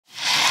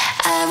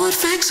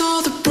Body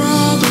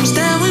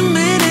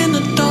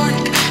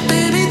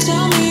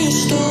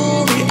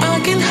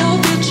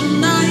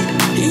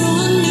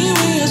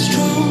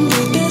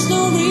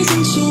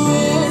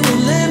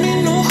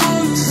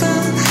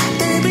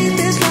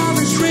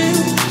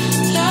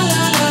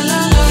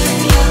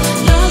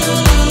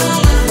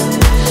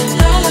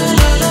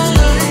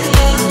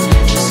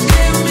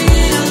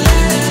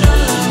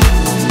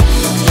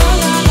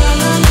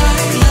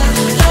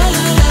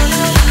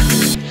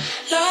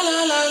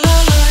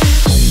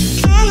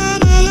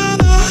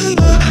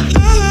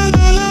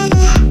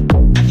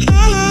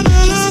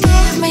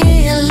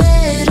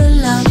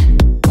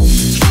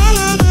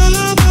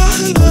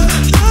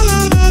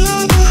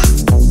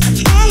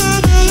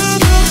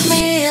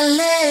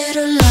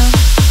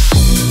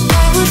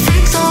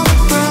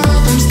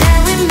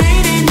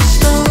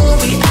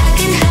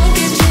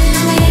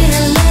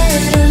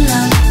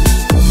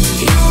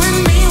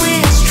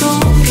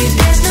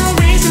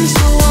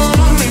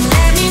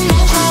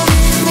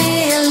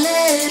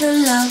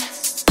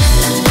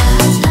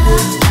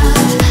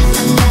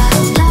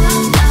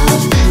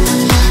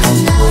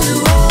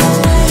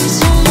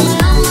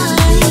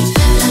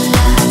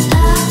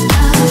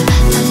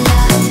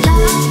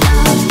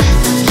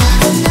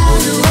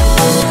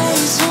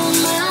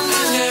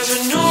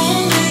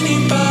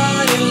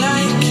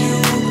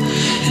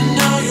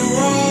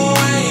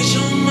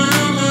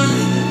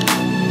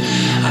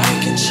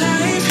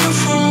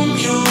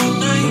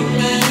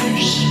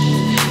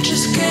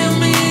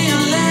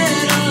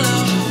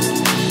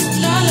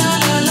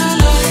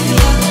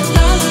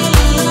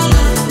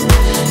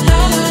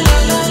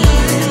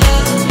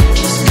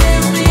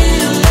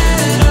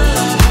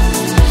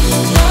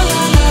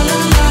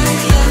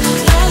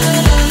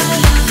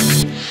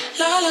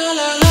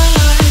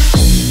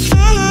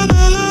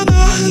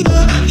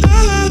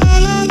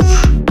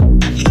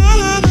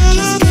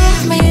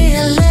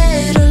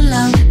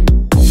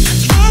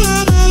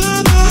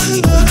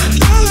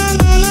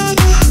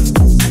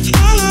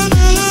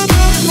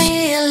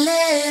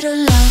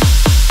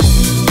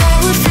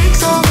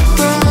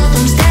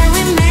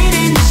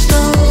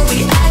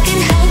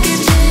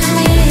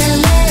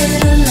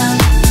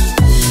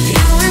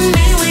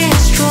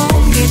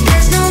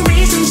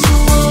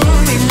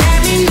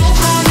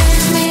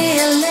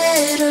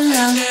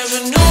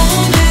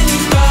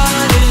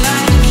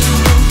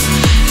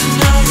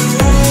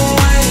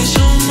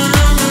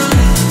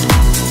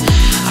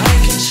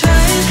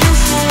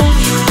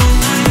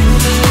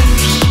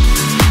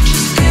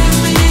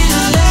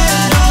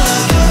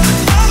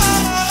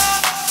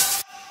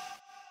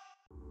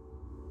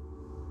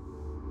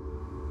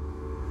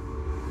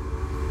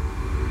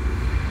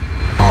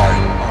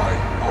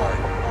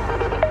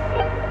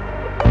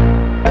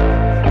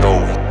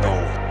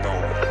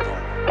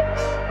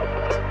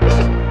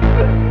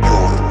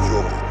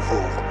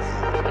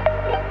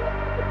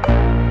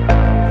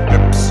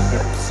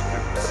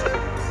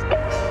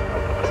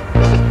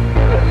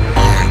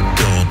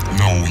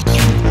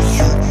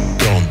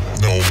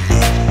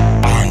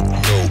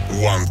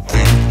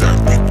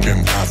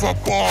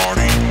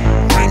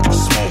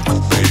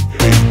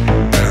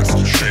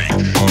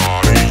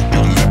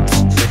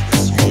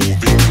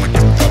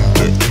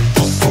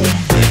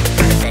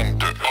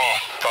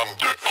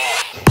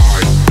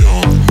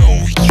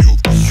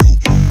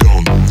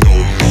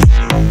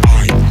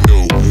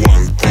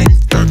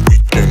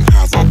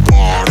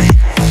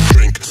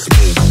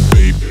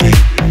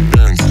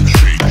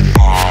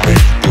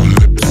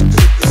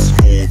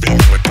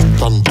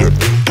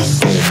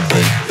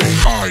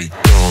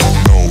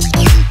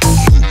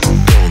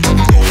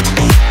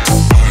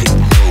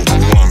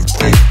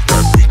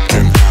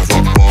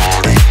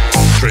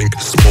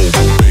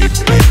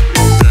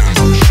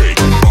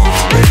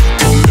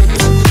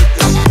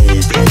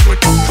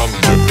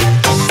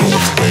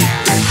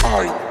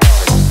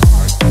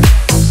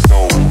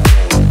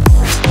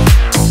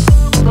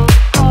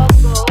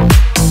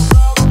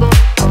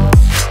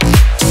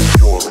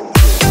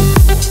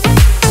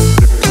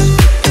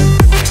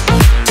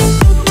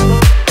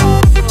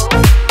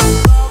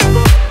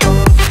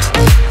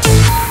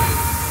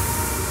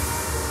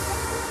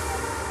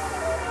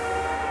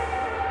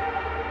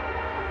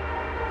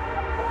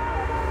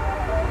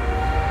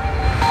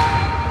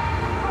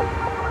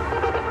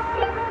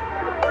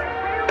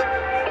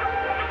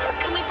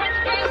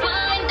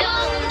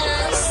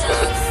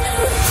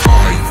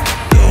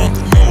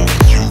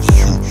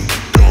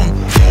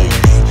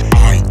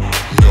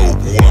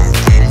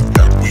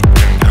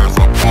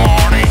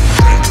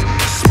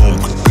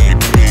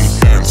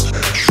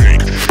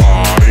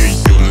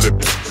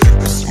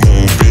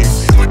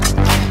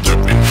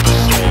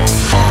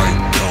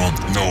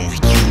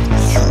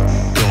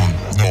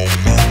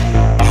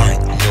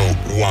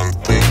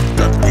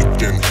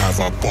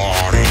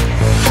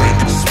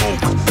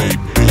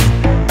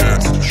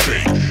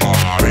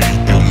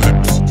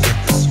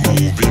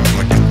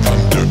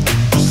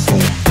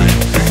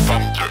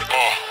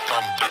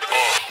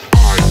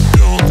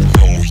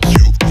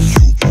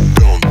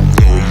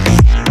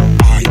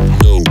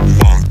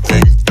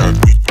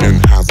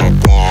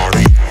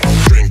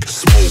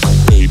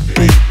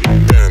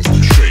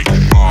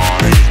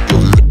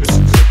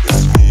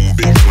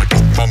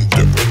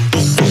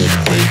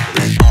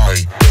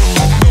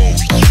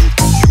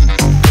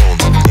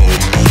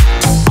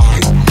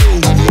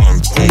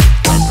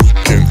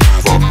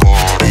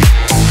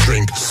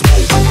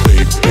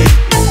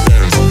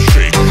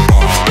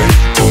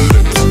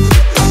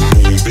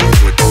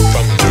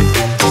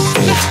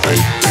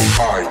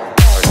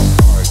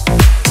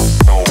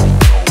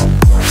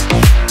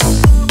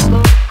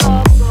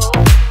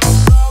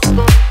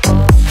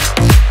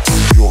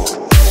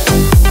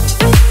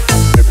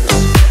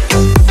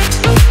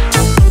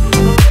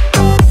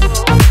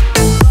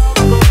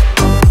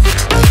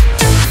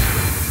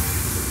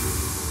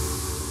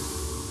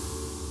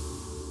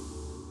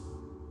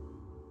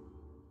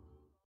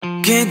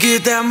Can't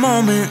get that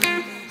moment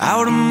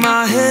out of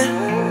my head.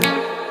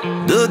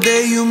 The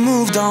day you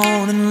moved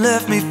on and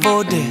left me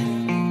for dead.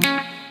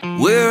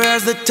 Where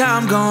has the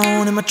time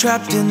gone? Am I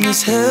trapped in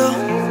this hell?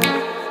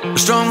 A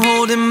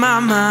stronghold in my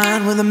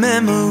mind where the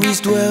memories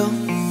dwell.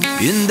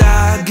 And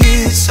I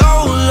get so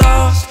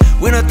lost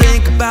when I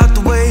think about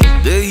the way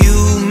that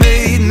you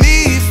made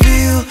me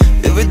feel.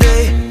 Every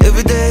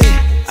day,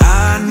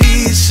 I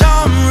need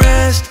some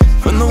rest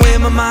from the way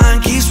my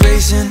mind keeps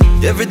racing.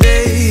 Every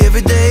day,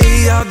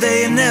 all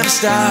day, it never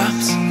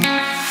stops.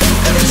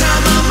 Every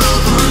time I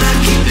move on, I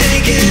keep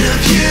thinking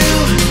of you.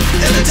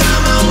 Every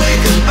time I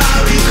wake up,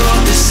 I recall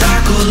this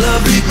cycle of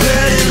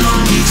regret and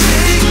longing.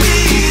 Take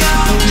me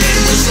out in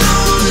this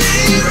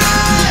lonely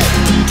ride.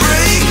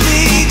 Break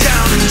me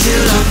down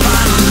until I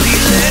finally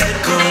let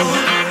go.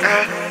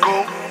 Echo,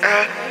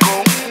 echo.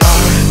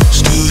 I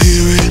still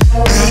hear it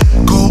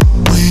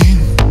echoing.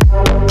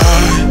 I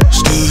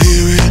still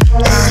hear it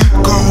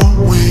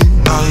echoing.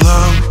 I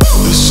love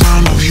the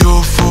sound of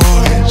your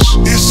voice.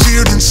 It's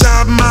seared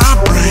inside my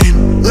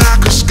brain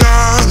like a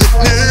scar that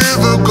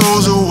never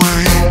goes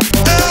away.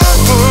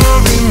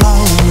 Every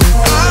moment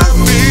I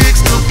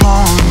fixed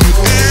upon you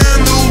and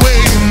the way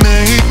you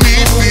make me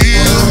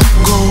feel.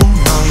 Go,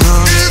 my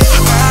love.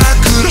 If I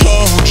could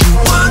hold you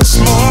once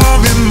more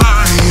in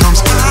my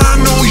arms, I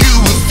know you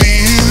would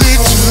feel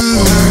it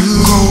too.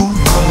 Go,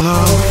 my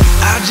love.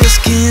 I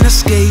just can't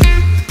escape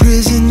the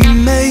prison you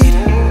made.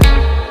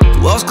 The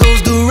walls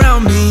closed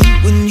around me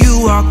when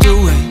you walked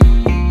away.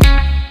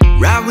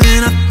 Right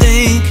when I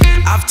think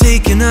I've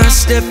taken a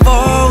step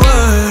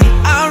forward,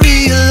 I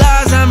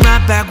realize I'm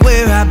right back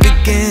where I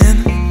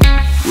began.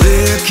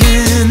 Where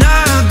can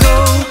I go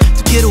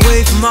to get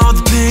away from all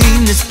the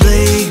pain that's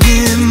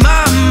plaguing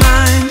my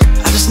mind?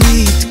 I just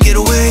need to get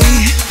away.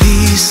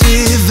 Peace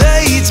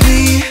evades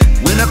me.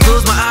 When I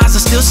close my eyes, I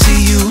still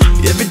see you.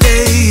 Every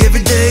day,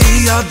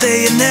 all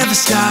day, it never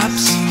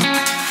stops.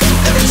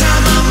 Every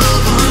time I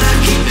move on, I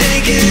keep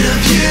thinking of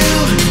you.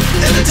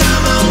 Every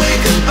time I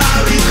wake up,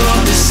 I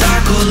recall this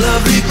cycle of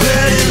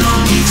regret and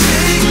longing.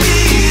 Take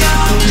me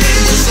out in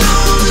this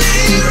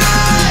lonely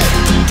ride.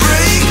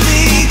 Break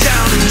me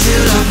down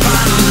until I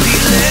finally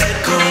let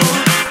go.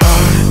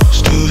 I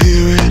still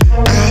hear it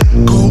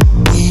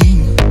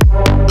echoing.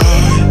 I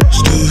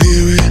still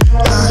hear it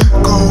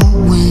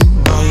echoing.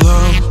 I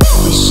love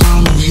the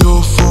sound of your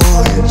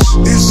voice.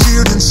 It's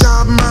seared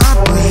inside my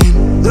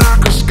brain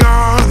like a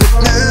scar that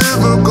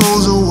never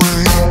goes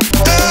away.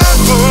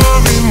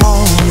 Every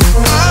moment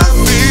I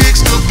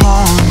fixed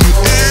upon you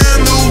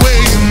and the way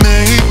you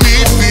make me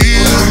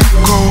feel.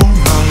 Go,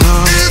 my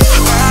love.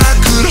 If I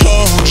could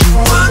hold you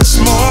once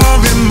more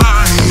in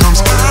my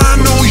arms, I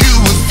know you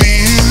would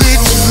feel it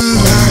too.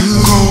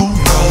 Go,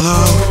 my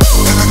love.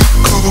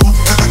 Go, go,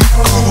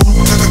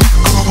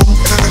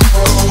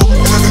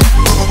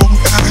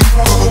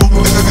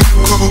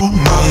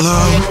 my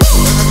love.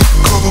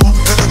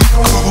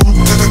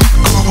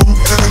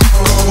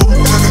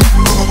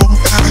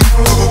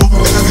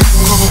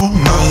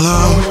 My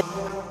love.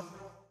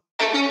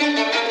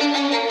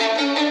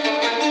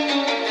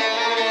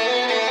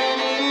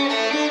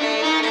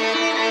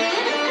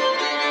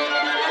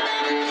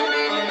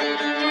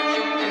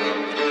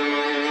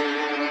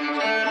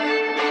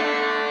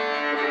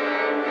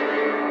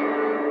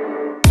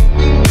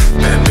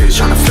 Bad bitch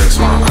tryna flex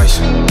my ice.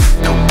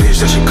 No bitch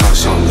that she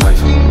cost your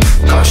life.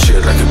 Got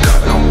shit like it got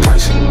no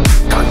price.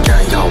 Got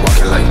gang, y'all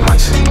walking like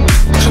mice.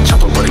 Push a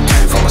chopper, but it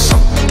came from a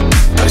soul.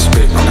 I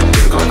spit on that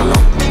dick like a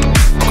low.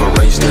 I'm gonna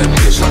raise that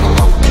bitch like a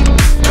low.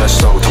 Pass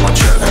slow to my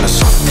trap and a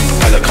song.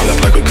 I look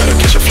like we gotta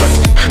catch a flight.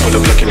 Pull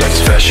up looking like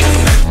it's fashion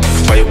night.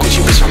 Buy your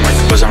Gucci, bitch, I might.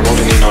 Buzz, I'm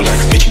rolling in no light.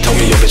 Bitch, you told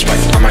me your bitch right.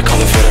 I might call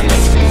it for the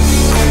night.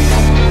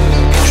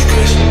 Push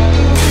Chris,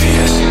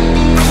 VVS,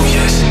 oh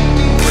yes.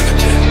 Break a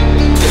dip,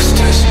 this,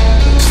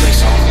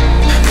 snakes on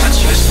my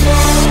chest.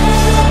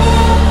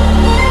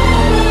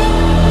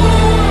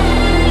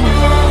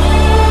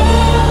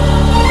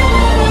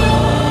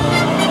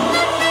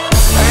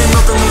 Ain't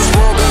nothing in this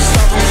world that's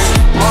stopping me.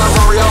 My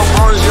Arie,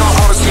 orange, your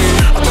Odyssey.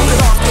 I took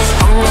it off cause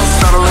I'm not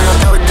settling. I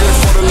gotta get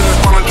for the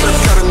lip on a trip,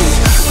 academy.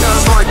 Yeah,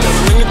 it's like that,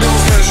 when you do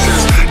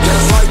missions. Yeah,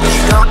 it's like that,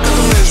 you got good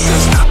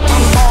dimensions.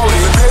 I'm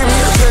balling, you pay me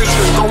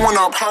attention. Going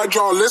up,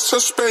 hydraulic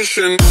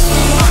suspension.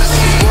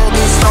 World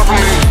is stopping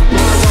me.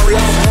 My Arie,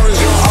 orange,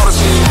 your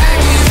Odyssey.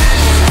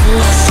 I'm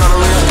not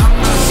settling.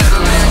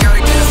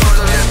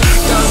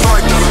 Yeah, it's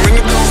like that, when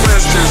you do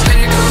missions.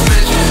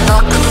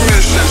 Got good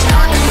dimensions.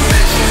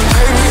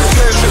 Pay me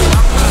attention.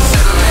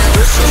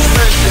 This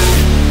suspension.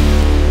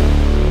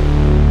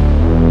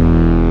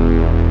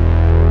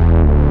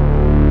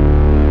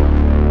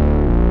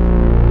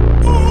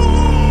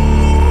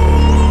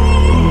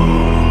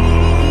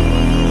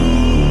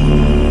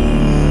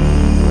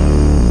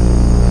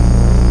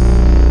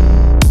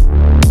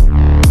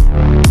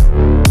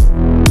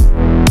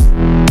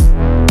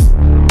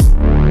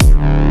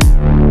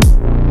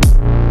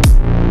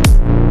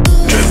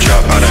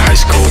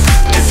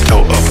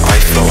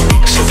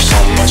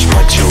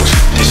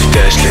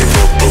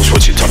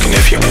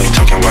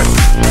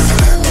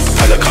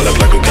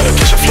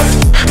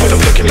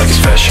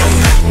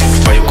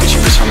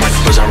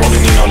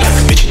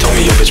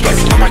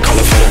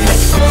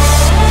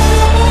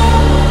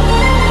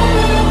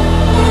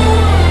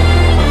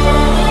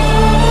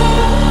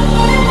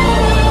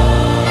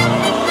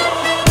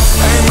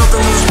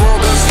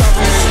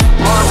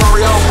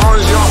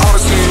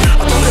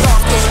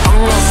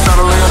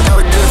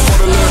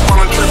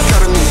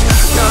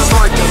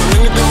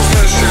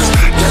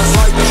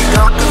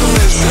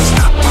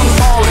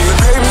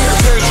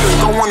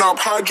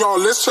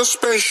 hydraulic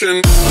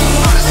suspension.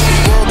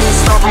 World is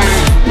stopping me.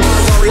 My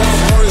Arie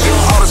outruns your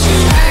Odyssey.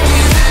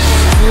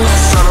 I'm not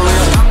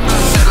settling.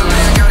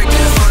 Gotta get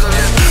a photo,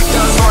 yeah.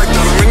 That's like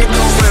the mini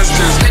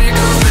conventions.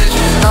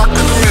 Knock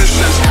the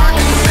dimensions.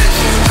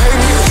 Pay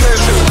me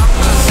attention.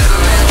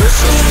 This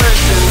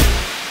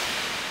suspension.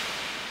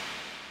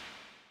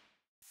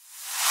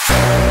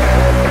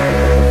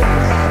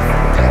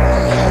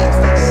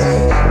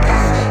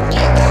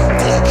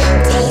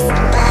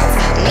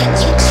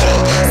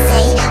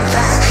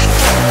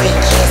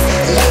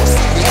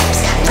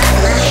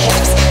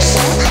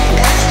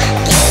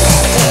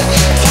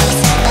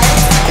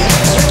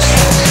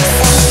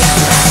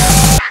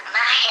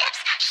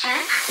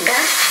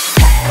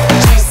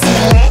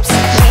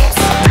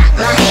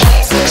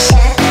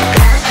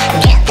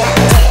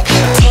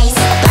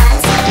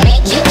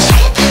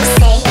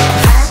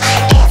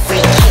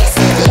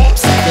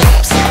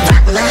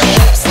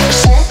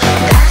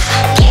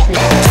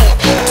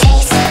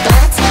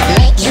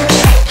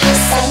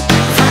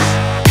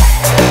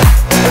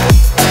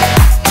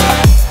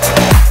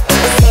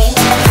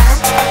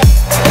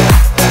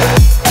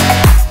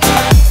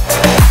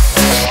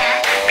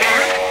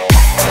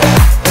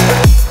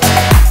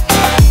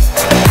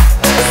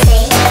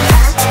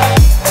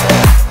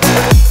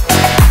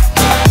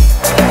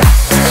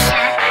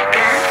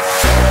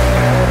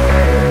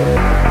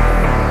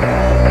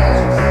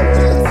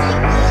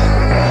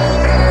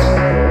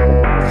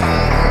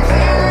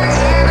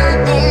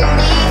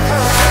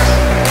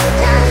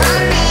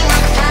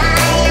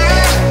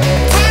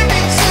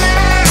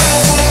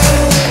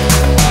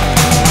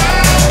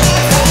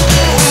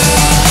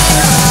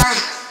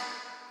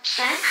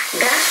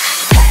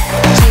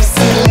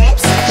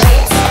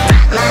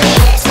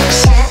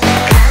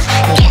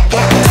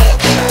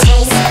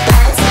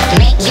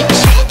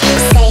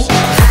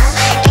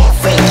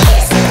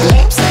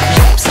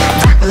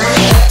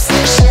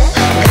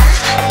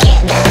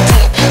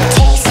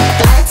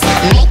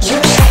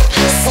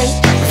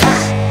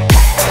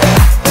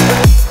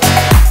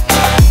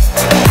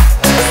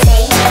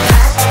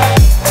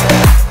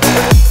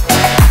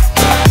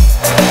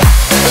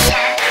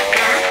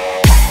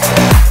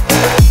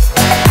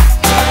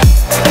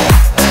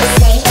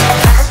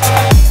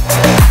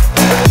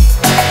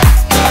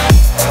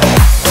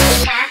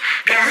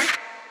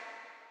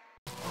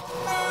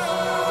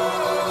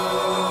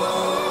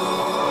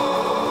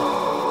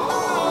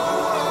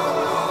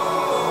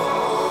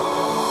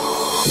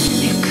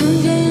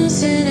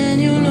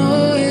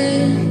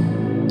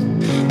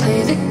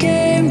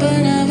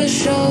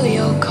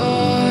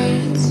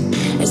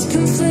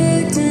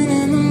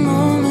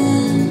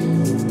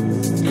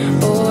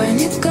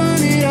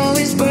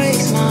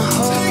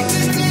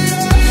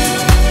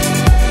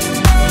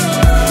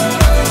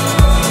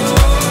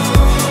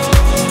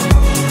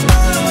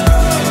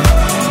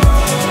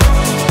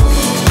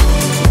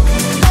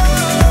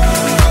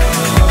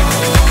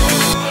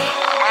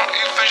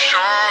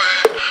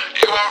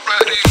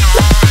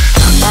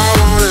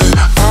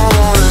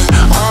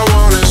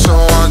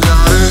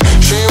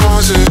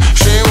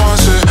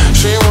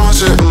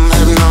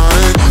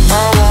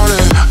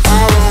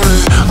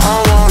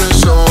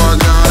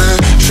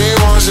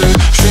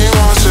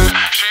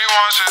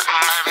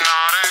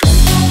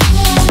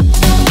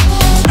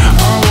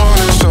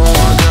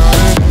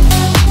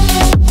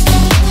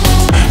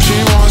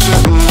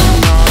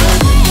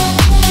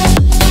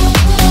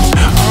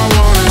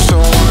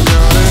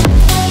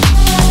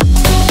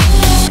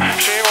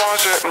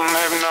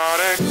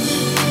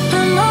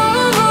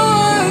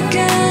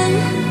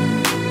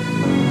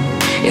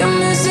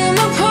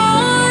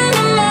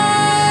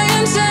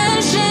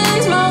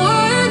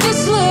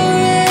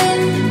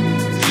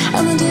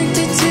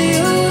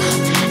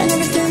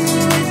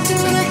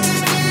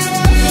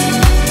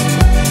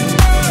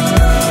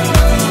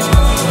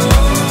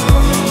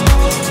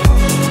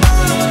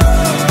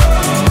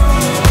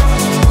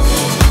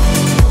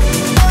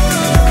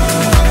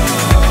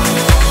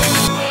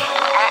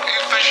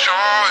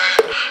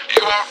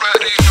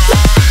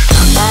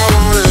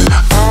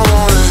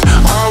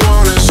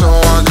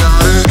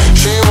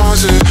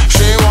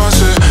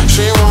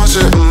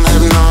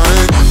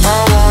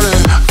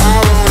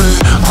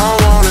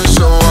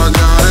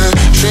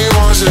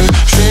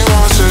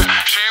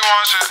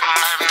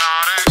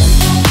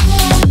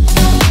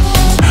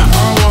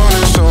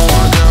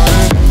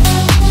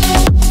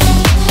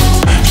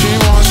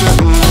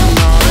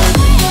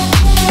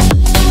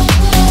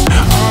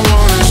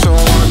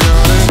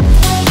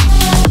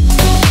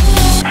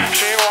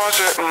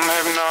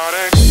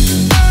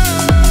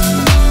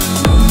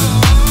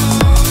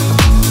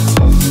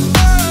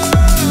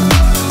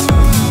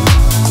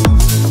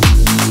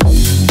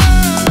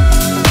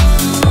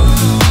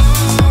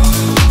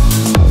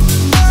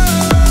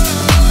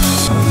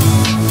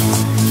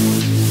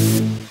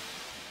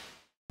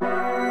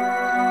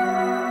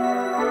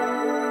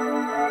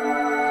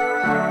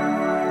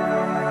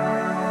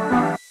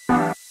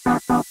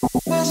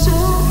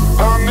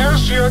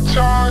 your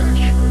touch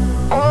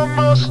on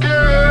my skin.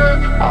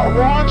 I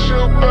want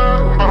you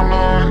back, but I'm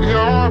not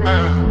your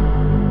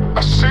man.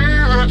 I see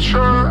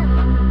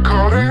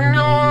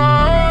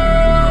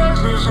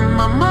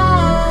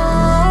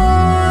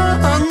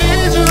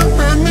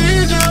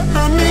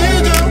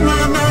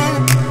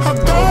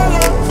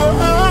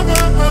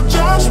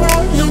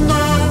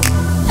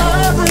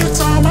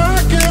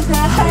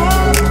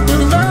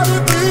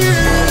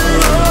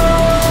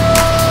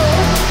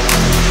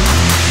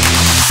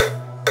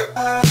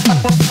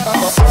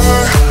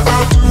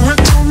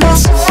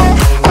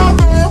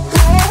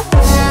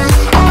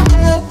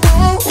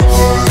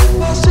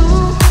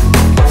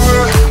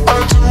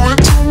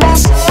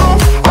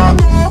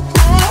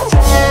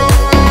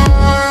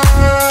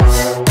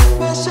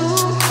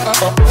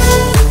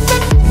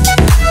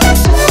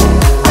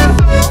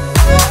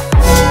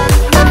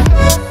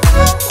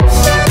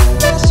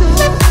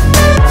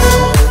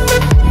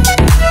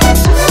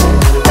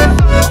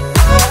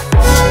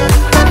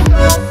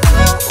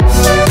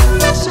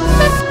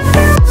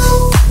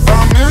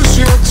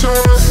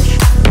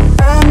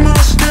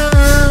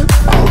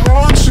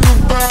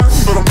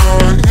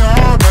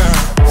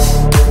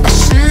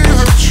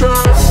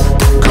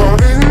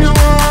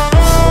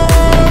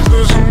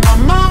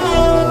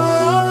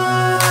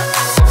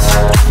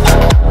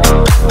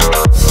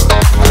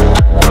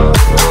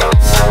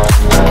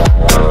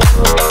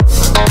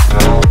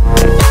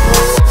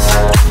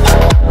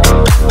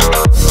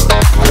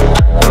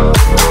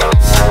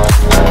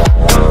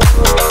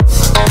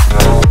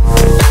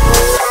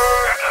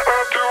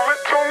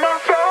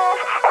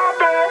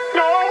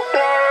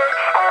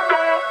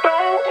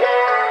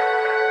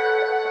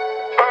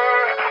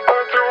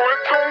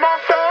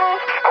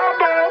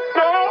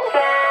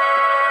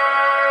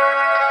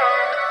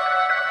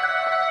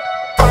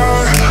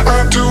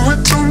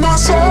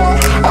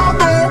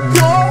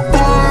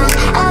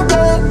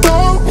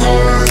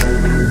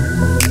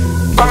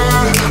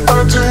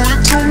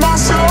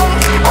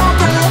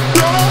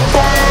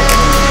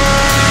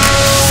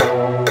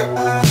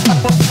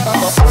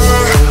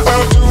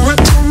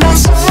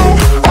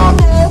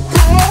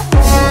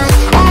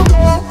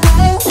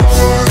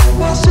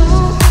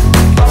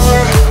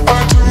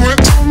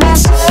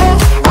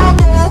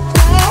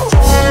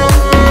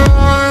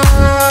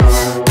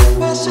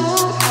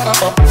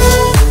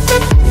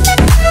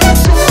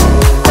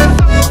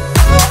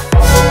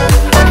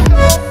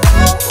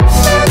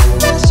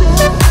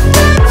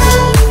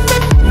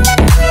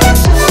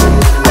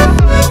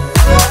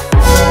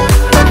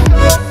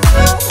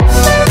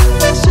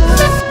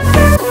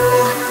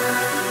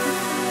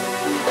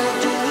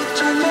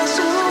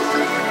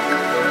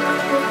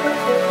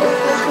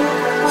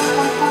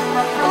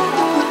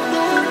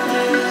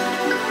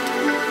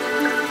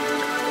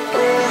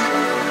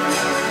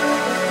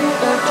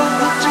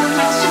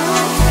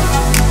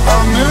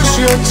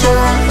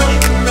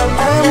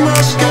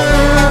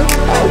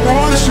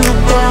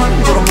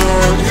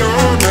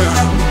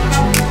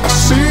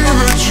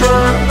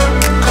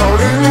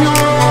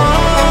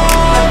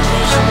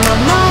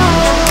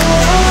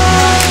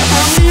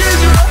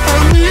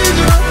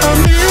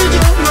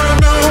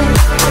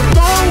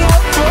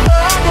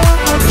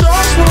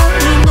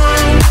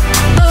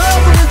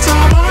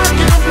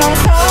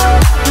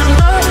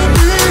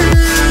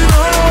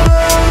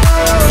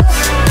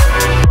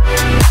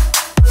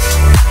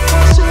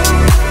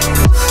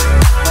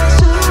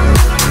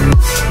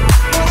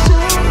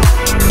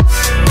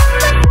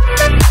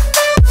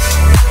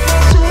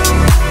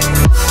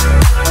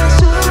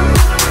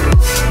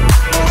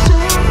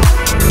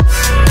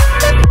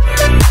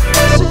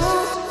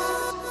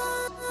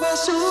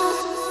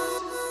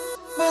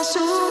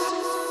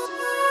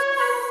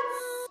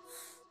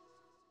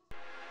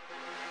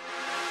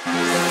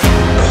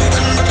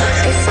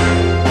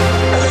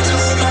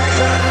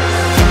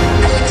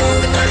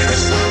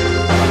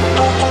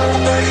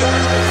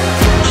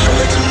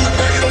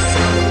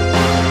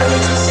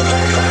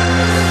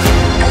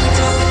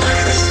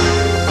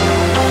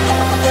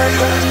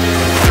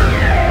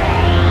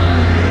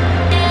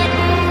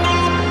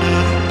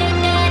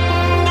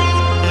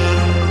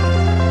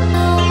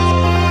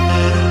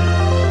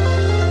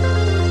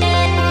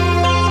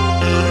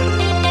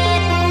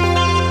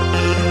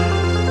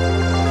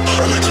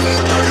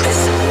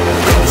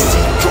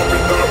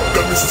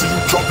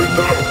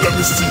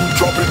me see you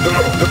drop it down.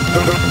 Let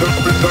me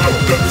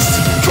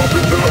see you drop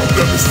it down.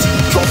 Let me see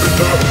you drop it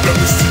down. Let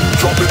me see you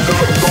drop it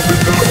down. Drop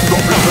it down.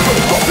 Drop it down.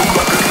 Drop it.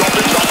 Drop it. Drop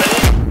it. Drop it.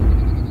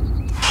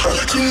 I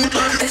like to move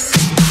like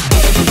this.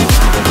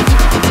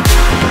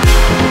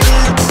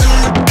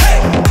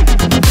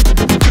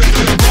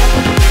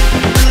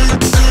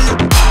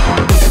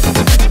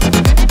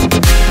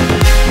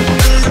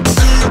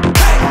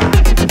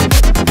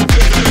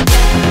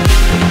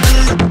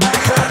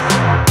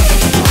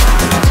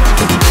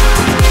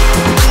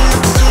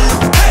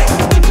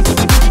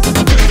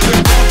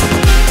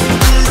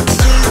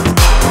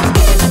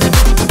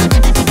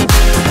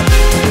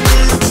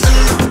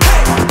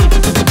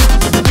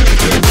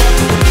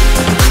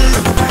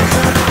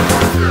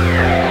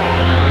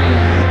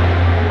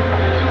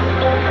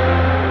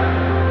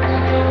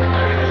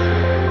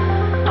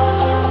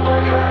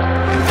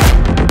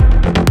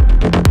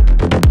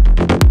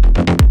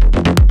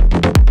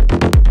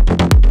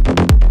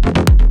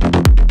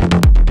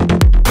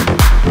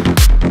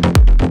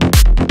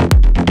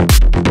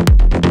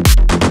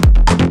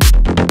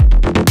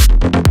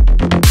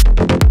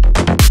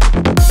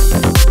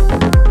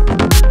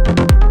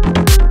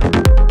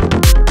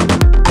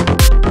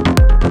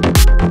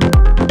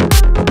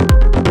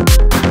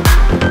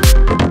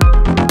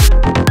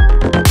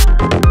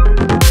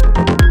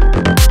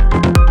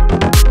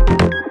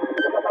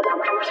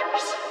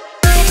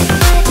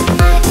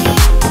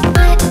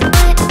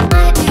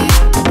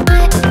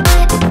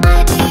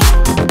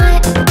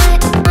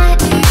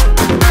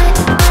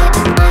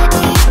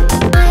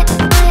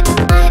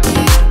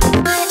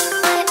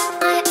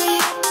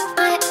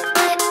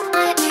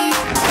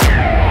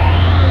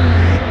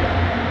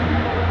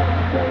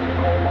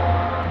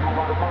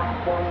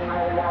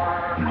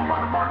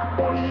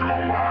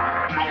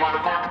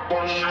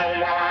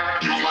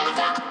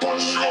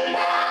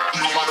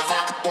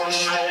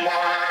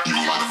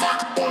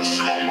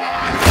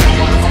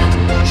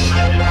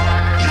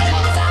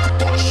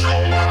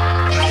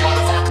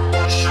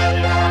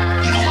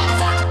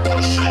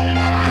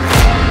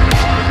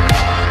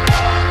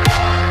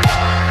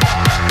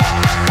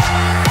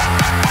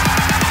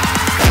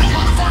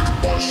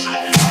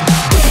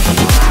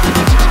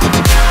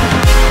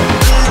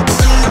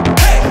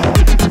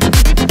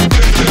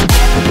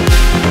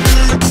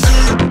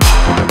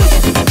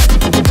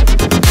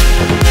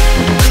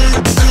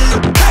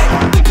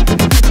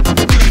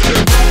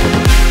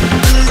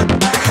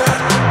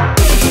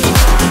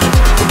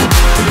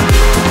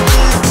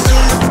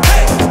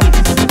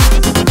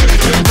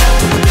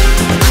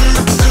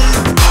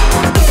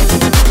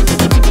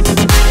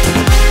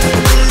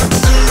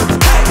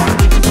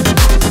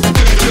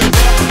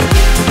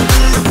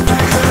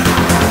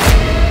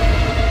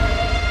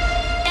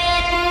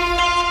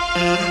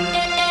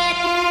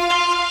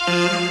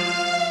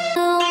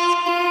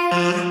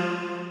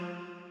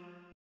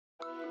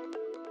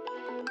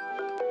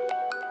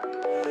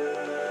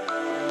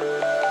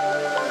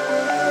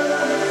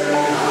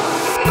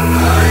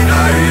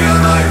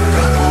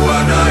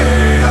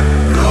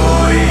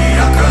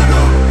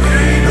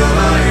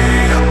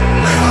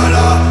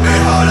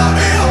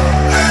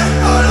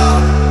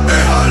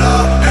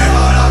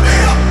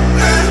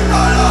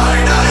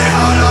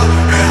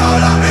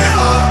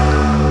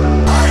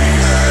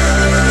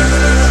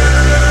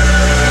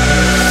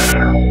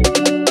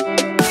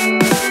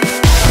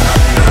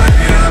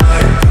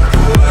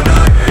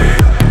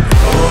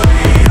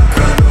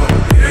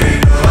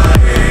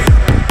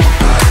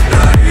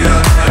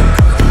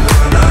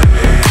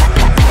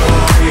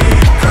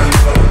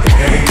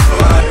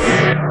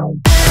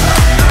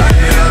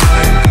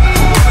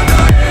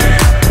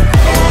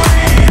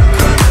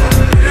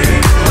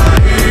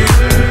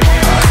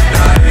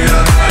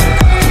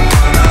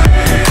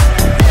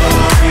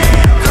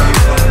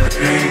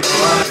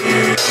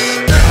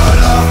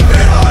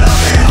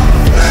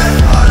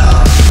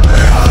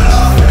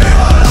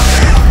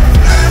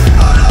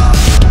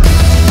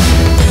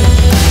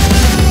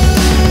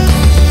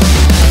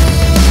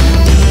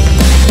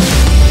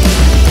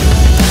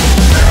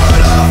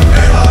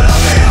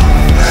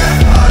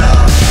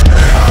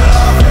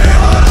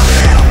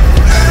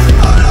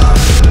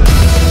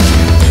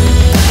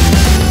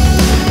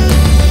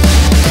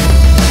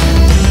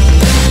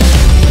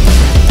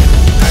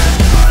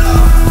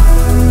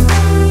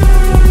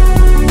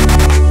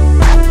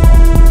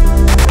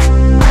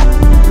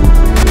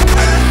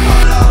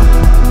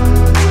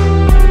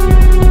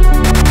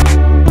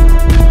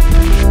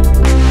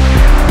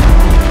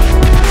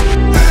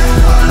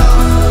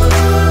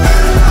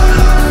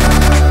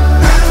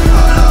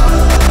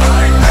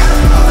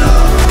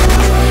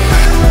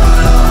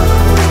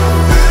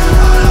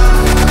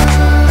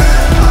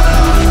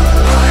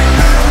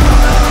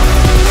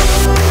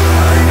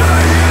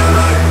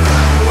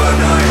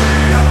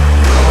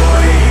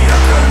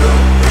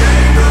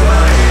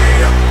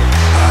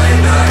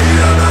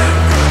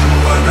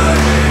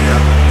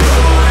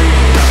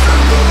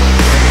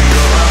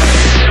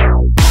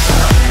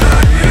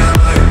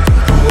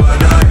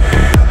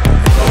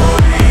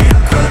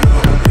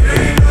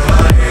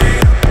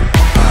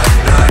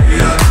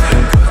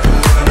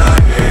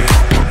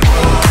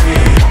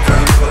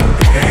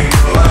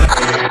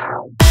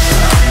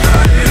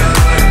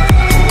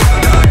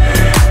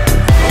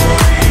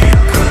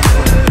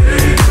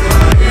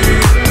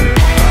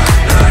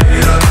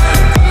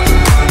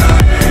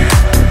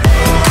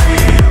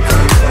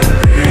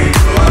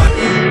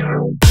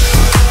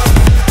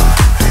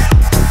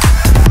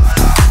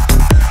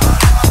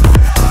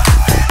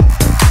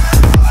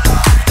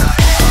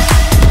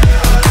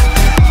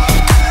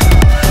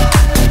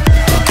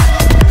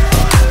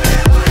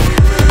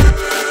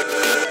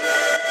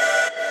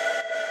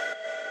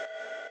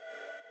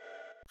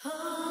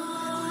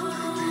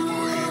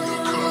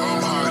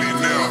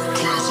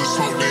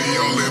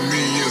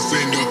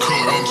 in the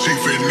cut, I'm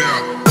chiefing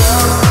out.